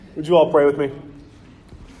Would you all pray with me?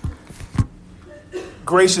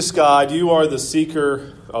 Gracious God, you are the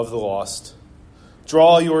seeker of the lost.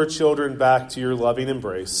 Draw your children back to your loving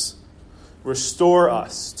embrace. Restore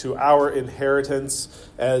us to our inheritance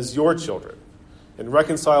as your children, and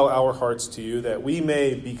reconcile our hearts to you that we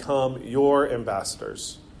may become your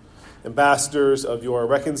ambassadors, ambassadors of your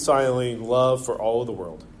reconciling love for all of the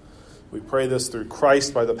world. We pray this through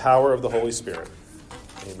Christ by the power of the Holy Spirit.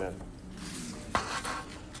 Amen.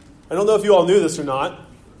 I don't know if you all knew this or not,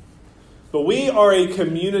 but we are a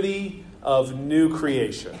community of new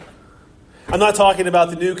creation. I'm not talking about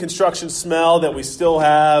the new construction smell that we still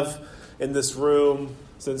have in this room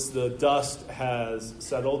since the dust has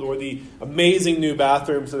settled, or the amazing new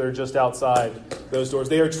bathrooms that are just outside those doors.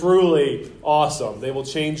 They are truly awesome. They will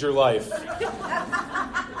change your life.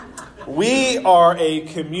 We are a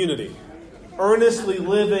community, earnestly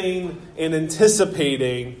living and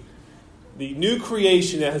anticipating the new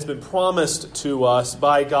creation that has been promised to us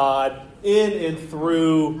by God in and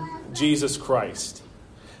through Jesus Christ.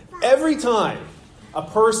 Every time a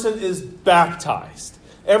person is baptized,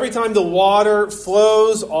 every time the water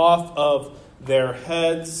flows off of their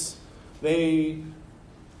heads, they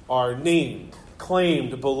are named,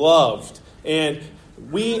 claimed, beloved, and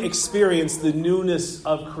we experience the newness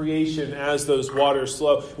of creation as those waters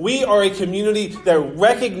flow. We are a community that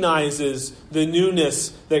recognizes the newness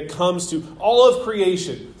that comes to all of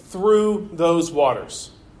creation through those waters.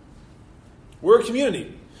 We're a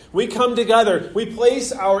community. We come together. We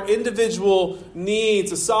place our individual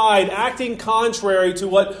needs aside, acting contrary to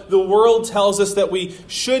what the world tells us that we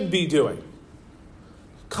should be doing.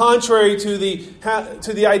 Contrary to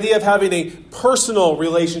the idea of having a personal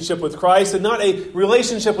relationship with Christ and not a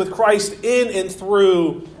relationship with Christ in and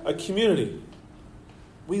through a community.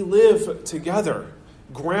 We live together,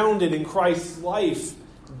 grounded in Christ's life,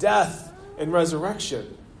 death, and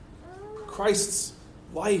resurrection. Christ's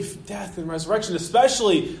life, death, and resurrection,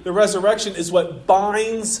 especially the resurrection, is what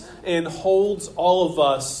binds and holds all of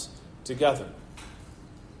us together.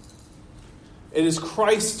 It is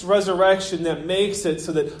Christ's resurrection that makes it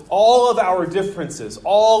so that all of our differences,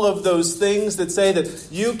 all of those things that say that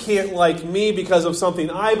you can't like me because of something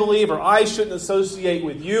I believe, or I shouldn't associate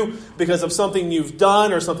with you because of something you've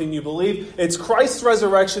done or something you believe, it's Christ's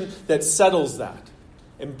resurrection that settles that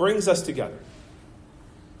and brings us together.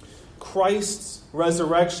 Christ's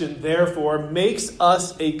resurrection, therefore, makes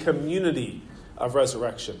us a community of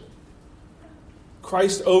resurrection.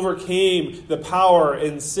 Christ overcame the power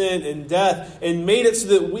and sin and death and made it so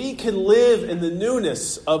that we can live in the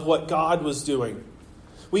newness of what God was doing.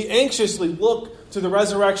 We anxiously look to the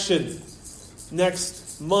resurrection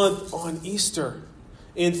next month on Easter.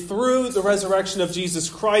 And through the resurrection of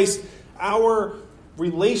Jesus Christ, our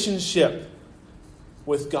relationship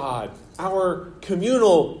with God, our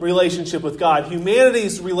communal relationship with God,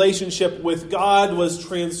 humanity's relationship with God was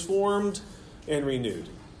transformed and renewed.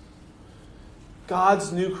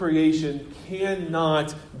 God's new creation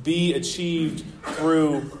cannot be achieved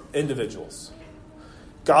through individuals.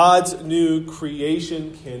 God's new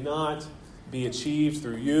creation cannot be achieved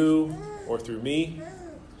through you or through me.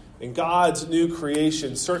 And God's new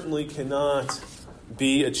creation certainly cannot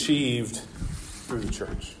be achieved through the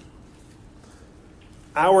church.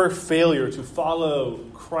 Our failure to follow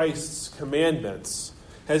Christ's commandments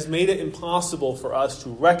has made it impossible for us to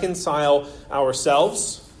reconcile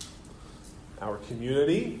ourselves, our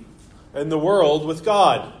community, and the world with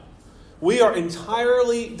God. We are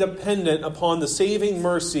entirely dependent upon the saving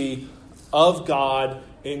mercy of God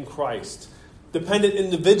in Christ. Dependent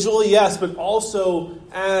individually, yes, but also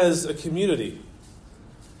as a community.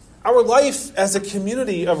 Our life as a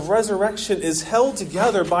community of resurrection is held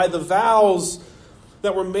together by the vows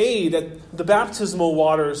that were made at the baptismal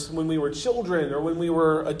waters when we were children or when we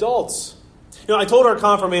were adults. You know, I told our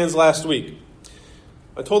confirmands last week,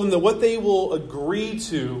 I told them that what they will agree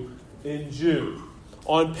to in June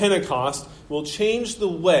on Pentecost will change the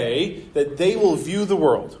way that they will view the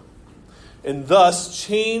world, and thus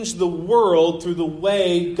change the world through the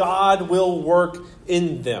way God will work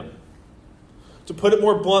in them. To put it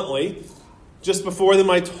more bluntly, just before them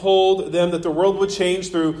I told them that the world would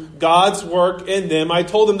change through God's work in them. I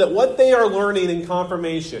told them that what they are learning in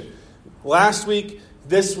confirmation last week,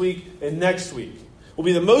 this week, and next week will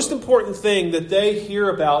be the most important thing that they hear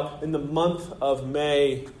about in the month of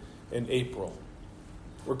May and April.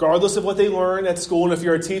 Regardless of what they learn at school, and if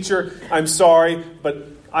you're a teacher, I'm sorry, but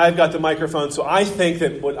I've got the microphone, so I think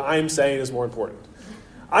that what I'm saying is more important.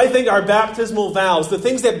 I think our baptismal vows, the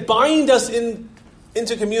things that bind us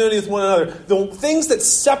into community with one another, the things that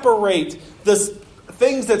separate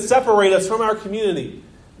us from our community,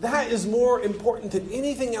 That is more important than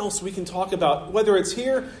anything else we can talk about, whether it's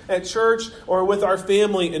here at church or with our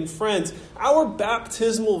family and friends. Our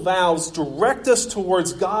baptismal vows direct us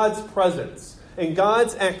towards God's presence and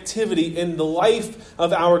God's activity in the life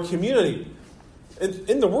of our community,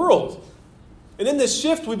 in the world. And in this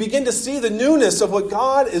shift, we begin to see the newness of what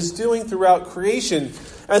God is doing throughout creation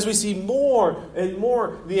as we see more and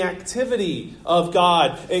more the activity of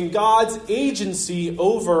God and God's agency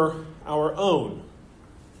over our own.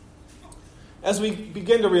 As we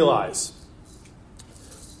begin to realize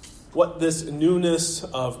what this newness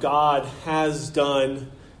of God has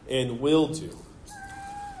done and will do,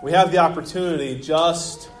 we have the opportunity,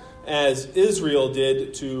 just as Israel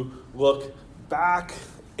did, to look back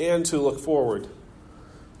and to look forward.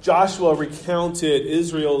 Joshua recounted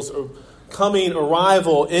Israel's coming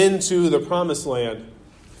arrival into the promised land,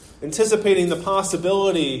 anticipating the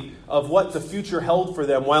possibility of what the future held for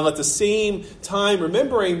them, while at the same time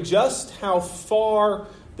remembering just how far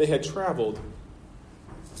they had traveled.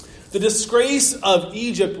 The disgrace of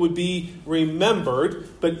Egypt would be remembered,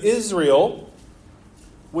 but Israel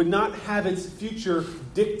would not have its future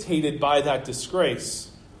dictated by that disgrace.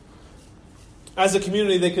 As a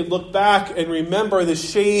community, they could look back and remember the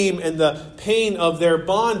shame and the pain of their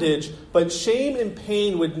bondage, but shame and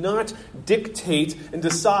pain would not dictate and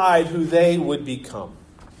decide who they would become.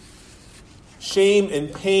 Shame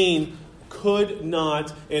and pain could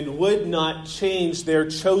not and would not change their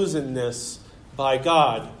chosenness by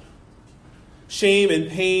God. Shame and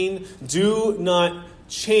pain do not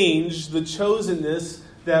change the chosenness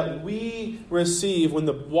that we receive when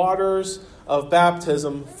the waters of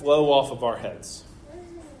baptism flow off of our heads.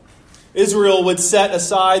 Israel would set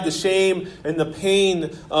aside the shame and the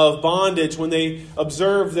pain of bondage when they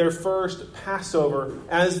observed their first Passover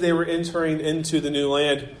as they were entering into the new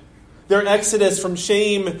land. Their exodus from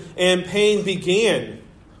shame and pain began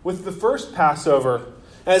with the first Passover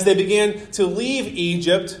as they began to leave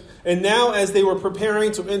Egypt. And now, as they were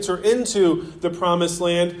preparing to enter into the promised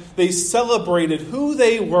land, they celebrated who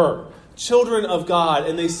they were, children of God,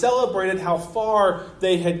 and they celebrated how far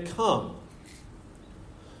they had come.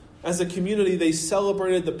 As a community, they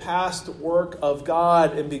celebrated the past work of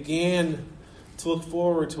God and began to look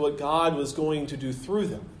forward to what God was going to do through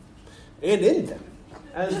them and in them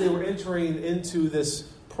as they were entering into this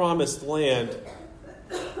promised land.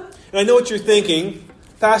 And I know what you're thinking.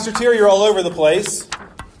 Pastor Tier, you're all over the place.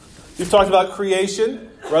 You've talked about creation,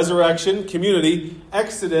 resurrection, community,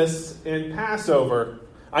 Exodus, and Passover.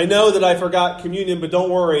 I know that I forgot communion, but don't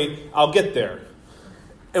worry, I'll get there.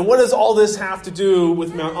 And what does all this have to do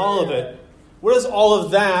with Mount Olivet? What does all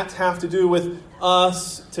of that have to do with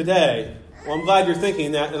us today? Well, I'm glad you're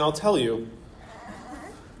thinking that, and I'll tell you.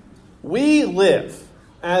 We live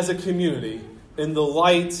as a community in the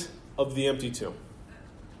light of the empty tomb.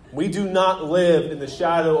 We do not live in the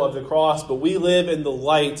shadow of the cross, but we live in the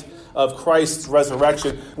light of Christ's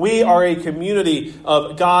resurrection. We are a community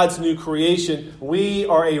of God's new creation. We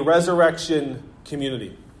are a resurrection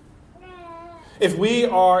community. If we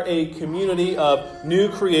are a community of new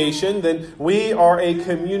creation, then we are a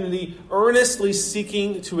community earnestly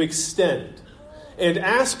seeking to extend and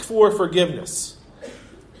ask for forgiveness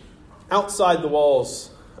outside the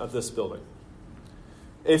walls of this building.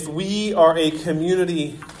 If we are a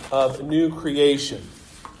community of new creation,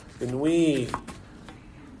 then we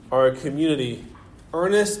are a community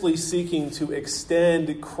earnestly seeking to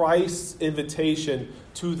extend Christ's invitation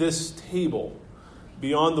to this table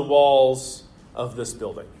beyond the walls of this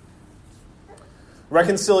building.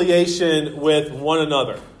 Reconciliation with one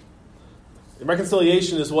another. And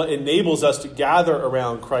reconciliation is what enables us to gather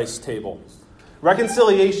around Christ's table.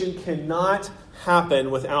 Reconciliation cannot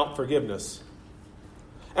happen without forgiveness.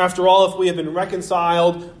 After all, if we have been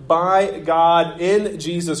reconciled by God in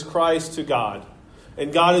Jesus Christ to God,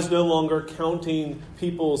 and God is no longer counting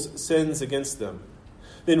people's sins against them,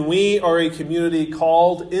 then we are a community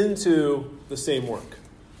called into the same work.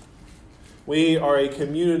 We are a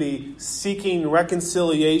community seeking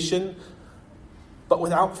reconciliation, but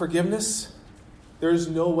without forgiveness, there's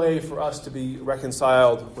no way for us to be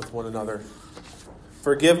reconciled with one another.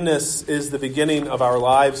 Forgiveness is the beginning of our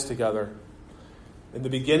lives together. In the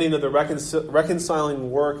beginning of the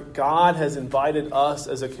reconciling work, God has invited us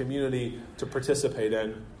as a community to participate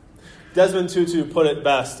in. Desmond Tutu put it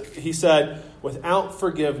best. He said, without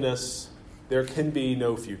forgiveness, there can be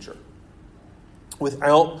no future.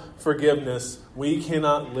 Without forgiveness, we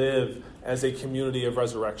cannot live as a community of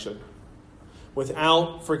resurrection.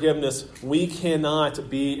 Without forgiveness, we cannot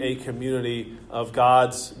be a community of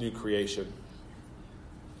God's new creation.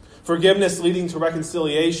 Forgiveness leading to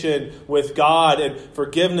reconciliation with God, and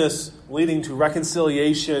forgiveness leading to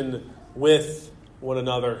reconciliation with one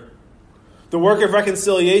another. The work of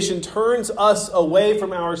reconciliation turns us away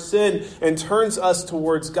from our sin and turns us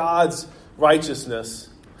towards God's righteousness.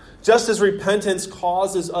 Just as repentance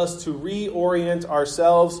causes us to reorient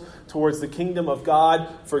ourselves towards the kingdom of God,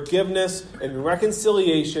 forgiveness and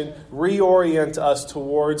reconciliation reorient us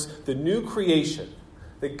towards the new creation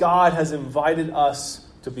that God has invited us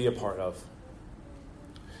to be a part of.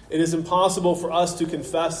 It is impossible for us to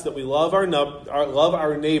confess that we love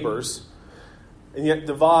our neighbors and yet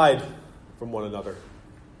divide from one another.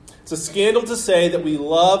 It's a scandal to say that we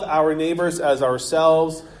love our neighbors as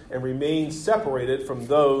ourselves and remain separated from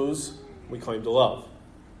those we claim to love.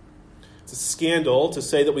 It's a scandal to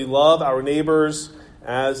say that we love our neighbors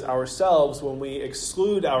as ourselves when we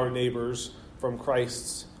exclude our neighbors from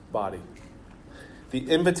Christ's body. The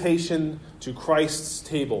invitation to Christ's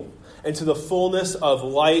table and to the fullness of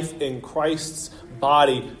life in Christ's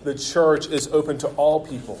body, the church, is open to all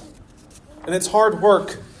people. And it's hard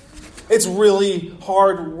work. It's really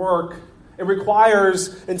hard work. It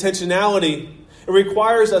requires intentionality. It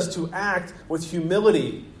requires us to act with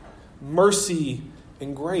humility, mercy,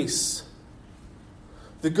 and grace.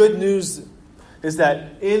 The good news is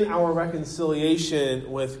that in our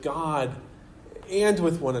reconciliation with God and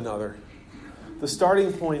with one another, the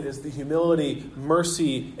starting point is the humility,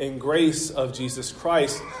 mercy, and grace of Jesus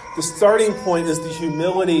Christ. The starting point is the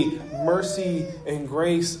humility, mercy, and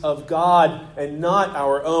grace of God and not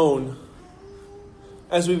our own.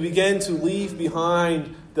 As we begin to leave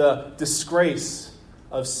behind the disgrace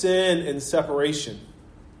of sin and separation,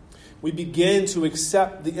 we begin to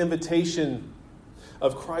accept the invitation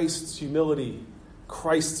of Christ's humility,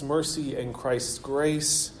 Christ's mercy, and Christ's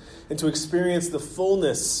grace, and to experience the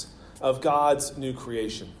fullness of God's new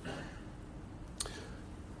creation.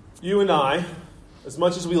 You and I, as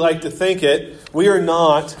much as we like to think it, we are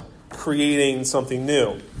not creating something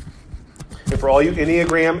new. And for all you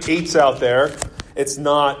Enneagram 8s out there, it's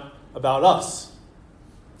not about us.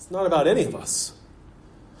 It's not about any of us.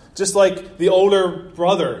 Just like the older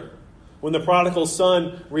brother, when the prodigal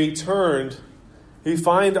son returned, we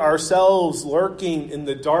find ourselves lurking in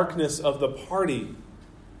the darkness of the party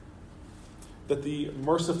that the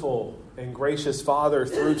merciful and gracious Father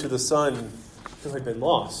threw to the Son who had been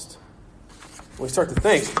lost. We start to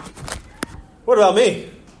think, what about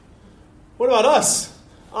me? What about us?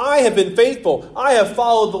 I have been faithful. I have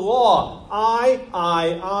followed the law.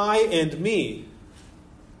 I, and me.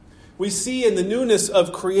 We see in the newness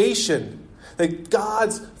of creation that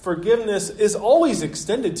God's forgiveness is always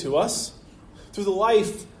extended to us. Through the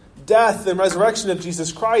life, death, and resurrection of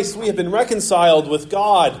Jesus Christ, we have been reconciled with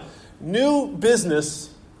God. New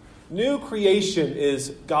business, new creation is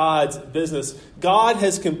God's business. God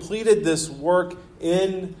has completed this work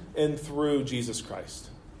in and through Jesus Christ.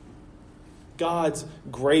 God's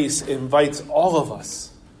grace invites all of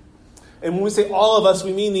us. And when we say all of us,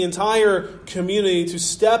 we mean the entire community to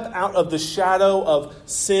step out of the shadow of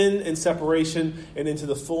sin and separation and into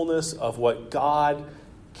the fullness of what God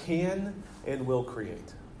can and will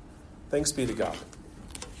create. Thanks be to God.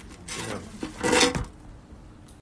 Amen.